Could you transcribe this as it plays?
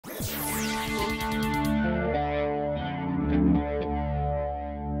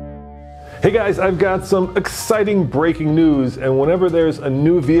Hey guys, I've got some exciting breaking news, and whenever there's a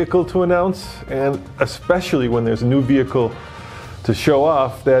new vehicle to announce, and especially when there's a new vehicle to show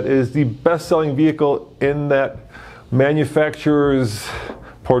off that is the best-selling vehicle in that manufacturer's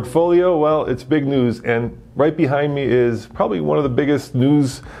portfolio, well, it's big news. And right behind me is probably one of the biggest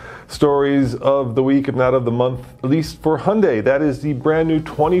news stories of the week, if not of the month, at least for Hyundai. That is the brand new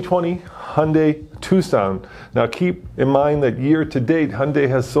 2020 Hyundai Tucson. Now keep in mind that year to date, Hyundai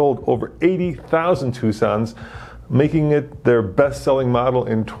has sold over 80,000 Tucsons, making it their best-selling model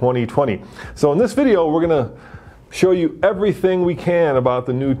in 2020. So in this video, we're gonna show you everything we can about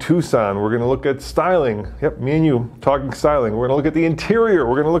the new Tucson. We're gonna look at styling. Yep, me and you talking styling. We're gonna look at the interior.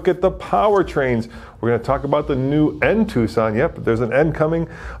 We're gonna look at the powertrains. We're gonna talk about the new N Tucson. Yep, there's an N coming.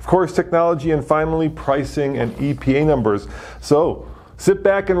 Of course, technology, and finally pricing and EPA numbers. So sit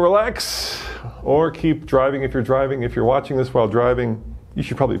back and relax, or keep driving if you're driving. If you're watching this while driving, you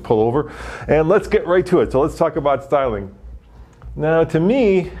should probably pull over. And let's get right to it. So let's talk about styling. Now, to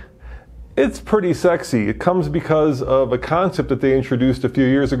me, it's pretty sexy. It comes because of a concept that they introduced a few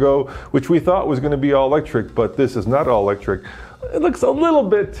years ago, which we thought was going to be all electric, but this is not all electric. It looks a little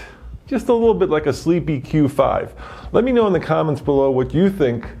bit, just a little bit like a sleepy Q5. Let me know in the comments below what you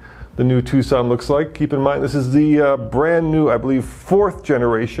think the new Tucson looks like. Keep in mind, this is the brand new, I believe, 4th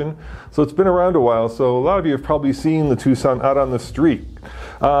generation. So it's been around a while. So a lot of you have probably seen the Tucson out on the street.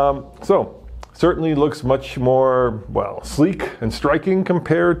 Certainly looks much more, well, sleek and striking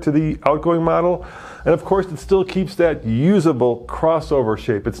compared to the outgoing model. And of course, it still keeps that usable crossover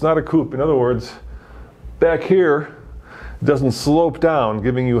shape. It's not a coupe. In other words, back here, it doesn't slope down,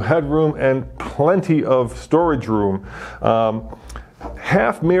 giving you headroom and plenty of storage room.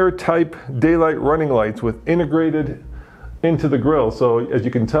 Half mirror type daylight running lights with integrated into the grille. So as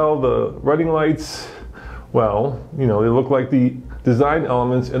you can tell, the running lights, well, you know, they look like the design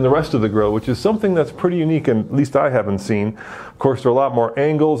elements in the rest of the grille, which is something that's pretty unique, and at least I haven't seen. Of course, there are a lot more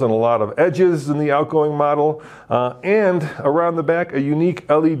angles and a lot of edges in the outgoing model, and around the back, a unique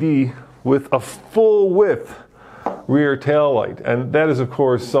LED with a full width rear tail light. And that is, of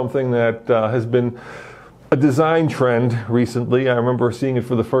course, something that has been a design trend recently. I remember seeing it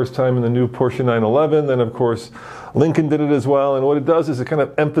for the first time in the new Porsche 911. Then, of course, Lincoln did it as well. And what it does is it kind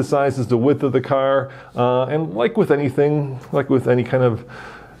of emphasizes the width of the car. And like with anything, like with any kind of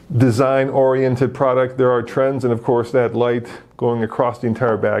design-oriented product, there are trends. And of course, that light going across the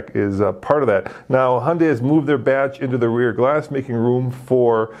entire back is part of that. Now, Hyundai has moved their badge into the rear glass, making room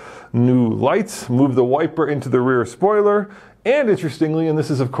for new lights, moved the wiper into the rear spoiler. And interestingly, and this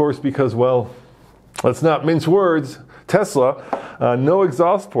is of course because, well, let's not mince words, Tesla, no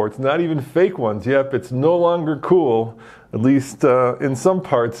exhaust ports, not even fake ones. Yep, it's no longer cool, at least in some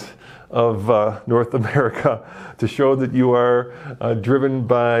parts of North America, to show that you are driven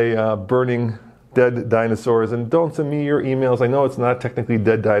by burning dead dinosaurs. And don't send me your emails. I know it's not technically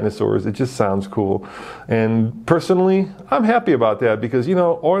dead dinosaurs. It just sounds cool. And personally, I'm happy about that because, you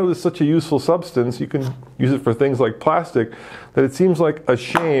know, oil is such a useful substance. You can use it for things like plastic, that it seems like a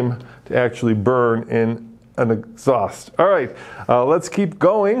shame to actually burn in an exhaust. All right, let's keep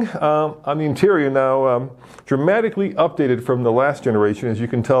going on the interior now. Dramatically updated from the last generation, as you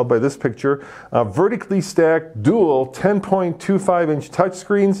can tell by this picture. Vertically stacked dual 10.25-inch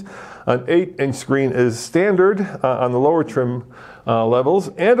touchscreens. An 8-inch screen is standard on the lower trim levels.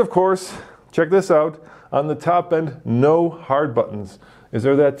 And of course, check this out, on the top end, no hard buttons. Is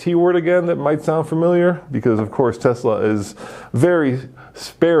there that T word again that might sound familiar? Because of course Tesla is very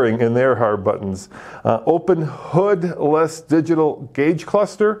sparing in their hard buttons. Open hood, less digital gauge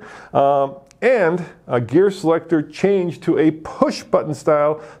cluster, and a gear selector change to a push button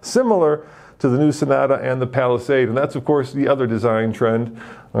style similar to the new Sonata and the Palisade. And that's of course the other design trend,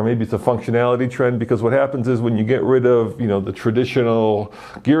 or maybe it's a functionality trend, because what happens is when you get rid of, you know, the traditional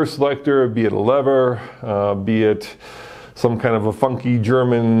gear selector, be it a lever, be it some kind of a funky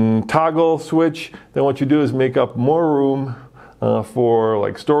German toggle switch, then what you do is make up more room for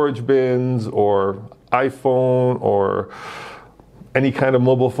like storage bins or iPhone or any kind of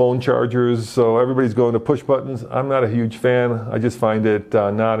mobile phone chargers. So everybody's going to push buttons. I'm not a huge fan. I just find it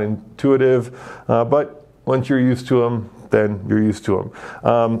not intuitive. But once you're used to them, then you're used to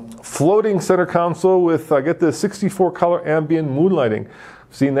them. Floating center console with, get the 64 color ambient moonlighting.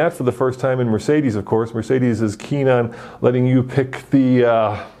 Seen that for the first time in Mercedes, of course. Mercedes is keen on letting you pick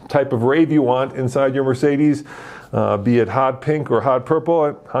the type of rave you want inside your Mercedes, be it hot pink or hot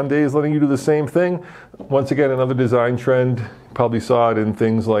purple. Hyundai is letting you do the same thing. Once again, another design trend. You probably saw it in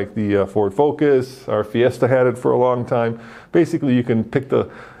things like the Ford Focus. Our Fiesta had it for a long time. Basically, you can pick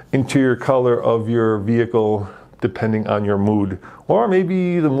the interior color of your vehicle depending on your mood. Or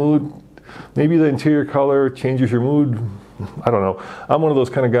maybe the mood maybe the interior color changes your mood. I don't know. I'm one of those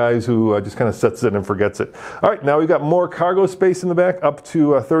kind of guys who just kind of sets it and forgets it. All right, now we've got more cargo space in the back, up to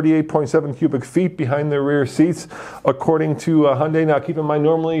 38.7 cubic feet behind the rear seats, according to Hyundai. Now, keep in mind,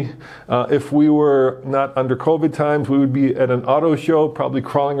 normally, if we were not under COVID times, we would be at an auto show, probably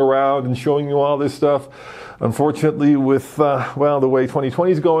crawling around and showing you all this stuff. Unfortunately, with, well, the way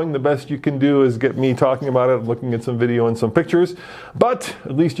 2020 is going, the best you can do is get me talking about it, looking at some video and some pictures. But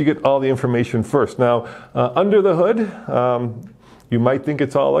at least you get all the information first. Now, under the hood, you might think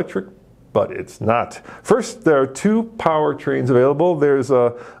it's all electric, but it's not. First, there are two powertrains available. There's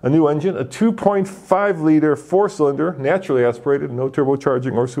a new engine, a 2.5-liter four-cylinder, naturally aspirated, no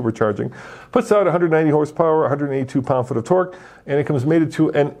turbocharging or supercharging. Puts out 190 horsepower, 182 pound-foot of torque, and it comes mated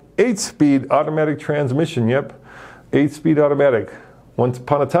to an 8-speed automatic transmission. Yep, 8-speed automatic. Once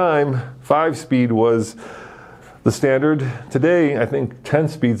upon a time, 5-speed was the standard. Today, I think 10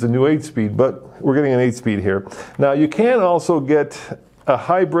 speed's the new 8-speed, but we're getting an 8-speed here. Now, you can also get a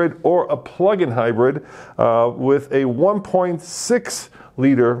hybrid or a plug-in hybrid with a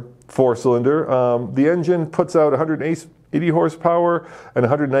 1.6-liter four-cylinder. The engine puts out 180 horsepower and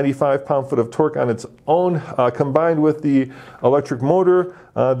 195 pound-foot of torque on its own. Combined with the electric motor,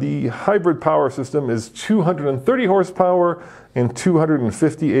 the hybrid power system is 230 horsepower and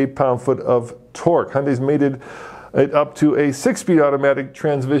 258 pound-foot of torque. Hyundai's mated it up to a 6-speed automatic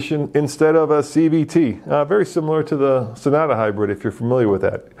transmission instead of a CVT. Very similar to the Sonata hybrid, if you're familiar with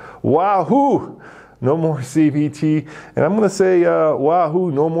that. Wahoo! No more CVT. And I'm going to say,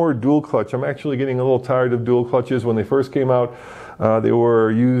 wahoo, no more dual clutch. I'm actually getting a little tired of dual clutches. When they first came out, they were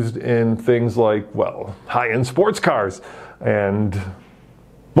used in things like, well, high-end sports cars and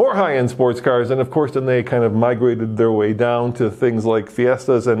more high-end sports cars, and of course then they kind of migrated their way down to things like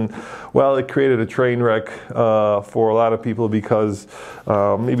Fiestas, and well, it created a train wreck for a lot of people because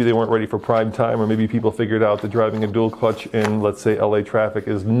maybe they weren't ready for prime time, or maybe people figured out that driving a dual clutch in, let's say, LA traffic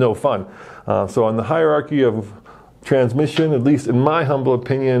is no fun. So on the hierarchy of transmission, at least in my humble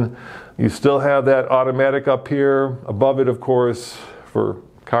opinion, you still have that automatic up here. Above it, of course, for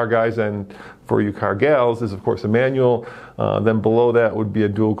car guys and for you car gals, is of course a manual. Then below that would be a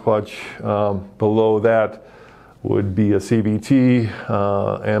dual clutch. Below that would be a CVT,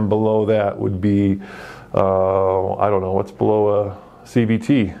 and below that would be, I don't know, what's below a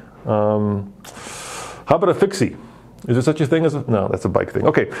CVT? How about a fixie? Is there such a thing as a, no, that's a bike thing.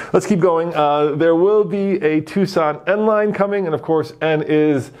 Okay, let's keep going. There will be a Tucson N line coming, and of course N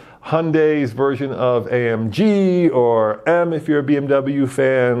is Hyundai's version of AMG, or M if you're a BMW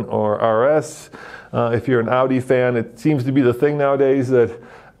fan, or RS if you're an Audi fan. It seems to be the thing nowadays that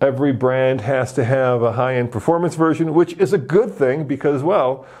every brand has to have a high-end performance version, which is a good thing because,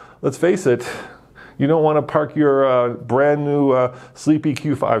 well, let's face it, you don't want to park your brand new sleepy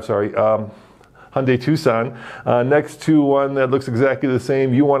Q5, Hyundai Tucson next to one that looks exactly the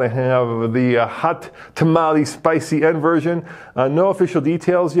same. You want to have the hot tamale spicy N version. No official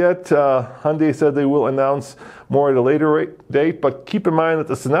details yet. Hyundai said they will announce more at a later date, but keep in mind that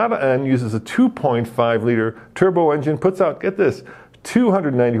the Sonata N uses a 2.5-liter turbo engine, puts out, get this,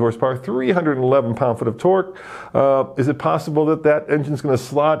 290 horsepower, 311 pound-foot of torque. Is it possible that that engine's going to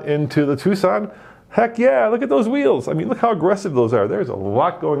slot into the Tucson? Heck yeah, look at those wheels. I mean, look how aggressive those are. There's a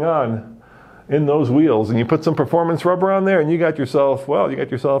lot going on in those wheels, and you put some performance rubber on there, and you got yourself, well, you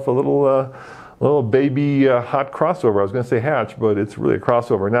got yourself a little baby hot crossover. I was going to say hatch, but it's really a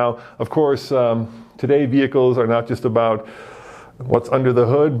crossover. Now, of course, today vehicles are not just about what's under the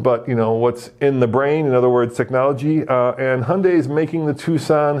hood, but you know what's in the brain. In other words, technology. And Hyundai is making the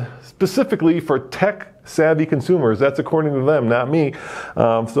Tucson specifically for tech-savvy consumers. That's according to them, not me.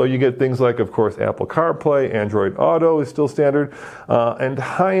 So you get things like, of course, Apple CarPlay, Android Auto is still standard, and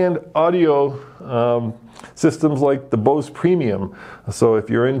high-end audio systems like the Bose Premium. So if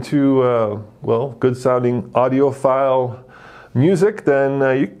you're into, well, good-sounding audiophile music, then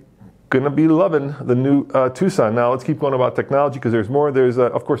you're going to be loving the new Tucson. Now let's keep going about technology because there's more. There's,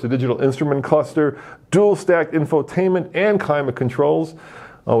 of course, a digital instrument cluster, dual-stacked infotainment, and climate controls.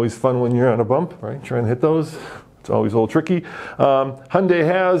 Always fun when you're on a bump, right? Trying to hit those. It's always a little tricky. Hyundai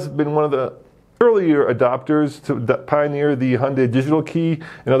has been one of the earlier adopters to pioneer the Hyundai digital key.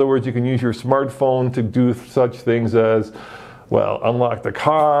 In other words, you can use your smartphone to do such things as, well, unlock the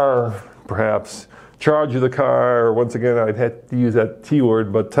car, perhaps charge the car. Once again, I'd have to use that T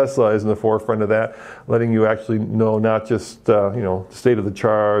word, but Tesla is in the forefront of that, letting you actually know not just you know, the state of the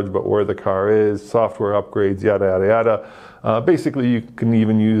charge, but where the car is, software upgrades, yada, yada, yada. Basically, you can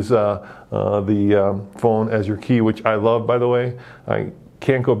even use the phone as your key, which I love, by the way. I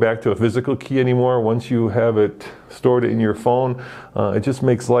can't go back to a physical key anymore. Once you have it stored in your phone, it just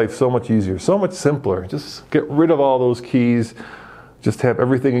makes life so much easier, so much simpler. Just get rid of all those keys. Just have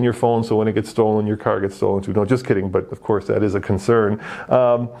everything in your phone, so when it gets stolen, your car gets stolen too. No, just kidding, but of course that is a concern.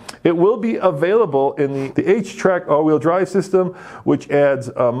 It will be available in the H-Track all-wheel drive system, which adds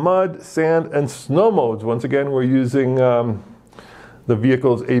mud, sand, and snow modes. Once again, we're using the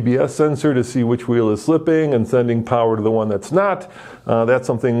vehicle's ABS sensor to see which wheel is slipping and sending power to the one that's not. That's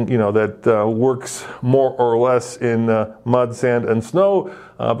something, you know, that works more or less in mud, sand, and snow,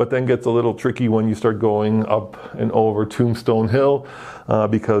 but then gets a little tricky when you start going up and over Tombstone Hill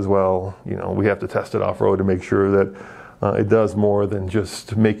because, well, you know, we have to test it off-road to make sure that it does more than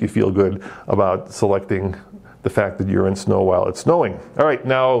just make you feel good about selecting the fact that you're in snow while it's snowing. All right,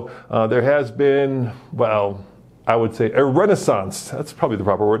 now there has been, well, I would say a renaissance, that's probably the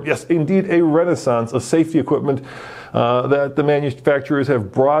proper word. Yes, indeed, a renaissance of safety equipment that the manufacturers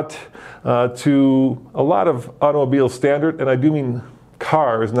have brought to a lot of automobile standard, and I do mean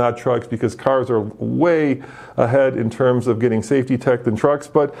cars, not trucks, because cars are way ahead in terms of getting safety tech than trucks.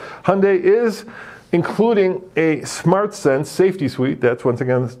 But Hyundai is including a Smart Sense safety suite. That's once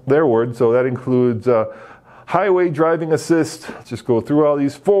again their word. So that includes highway driving assist, let's just go through all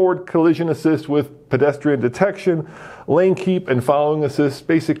these, forward collision assist with pedestrian detection, lane keep and following assist,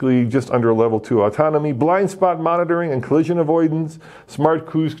 basically just under level 2 autonomy, blind spot monitoring and collision avoidance, smart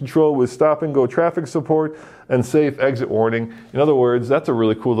cruise control with stop and go traffic support, and safe exit warning. In other words, that's a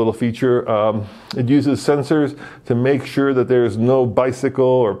really cool little feature. It uses sensors to make sure that there's no bicycle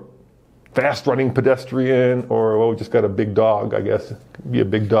or fast-running pedestrian, or, well, we just got a big dog, I guess. It could be a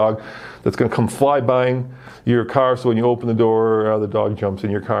big dog that's going to come fly by your car, so when you open the door, the dog jumps in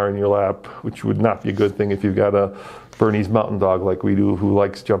your car in your lap, which would not be a good thing if you've got a Bernese mountain dog like we do who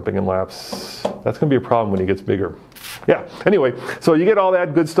likes jumping in laps. That's going to be a problem when he gets bigger. Yeah, anyway, so you get all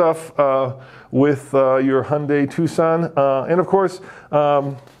that good stuff with your Hyundai Tucson. And of course,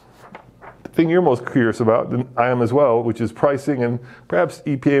 thing you're most curious about, and I am as well, which is pricing and perhaps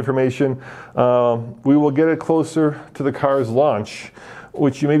EPA information. We will get it closer to the car's launch,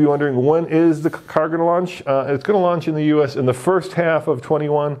 which you may be wondering, when is the car going to launch? It's going to launch in the US in the first half of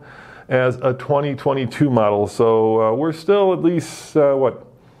 21 as a 2022 model. So we're still at least,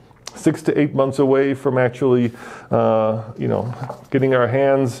 6 to 8 months away from actually, getting our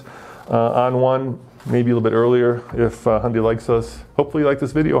hands on one. Maybe a little bit earlier if Hyundai likes us. Hopefully you like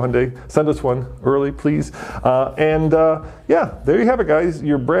this video, Hyundai. Send us one early, please. Yeah, there you have it, guys.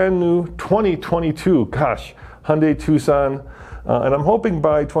 Your brand new 2022, gosh, Hyundai Tucson. And I'm hoping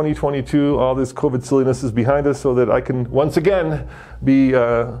by 2022, all this COVID silliness is behind us so that I can once again be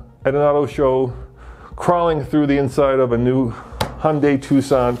at an auto show crawling through the inside of a new Hyundai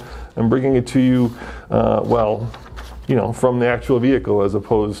Tucson and bringing it to you, from the actual vehicle as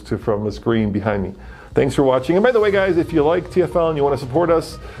opposed to from the screen behind me. Thanks for watching. And by the way, guys, if you like TFL and you want to support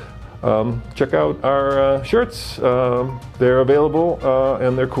us, check out our shirts. They're available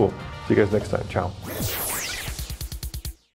and they're cool. See you guys next time. Ciao.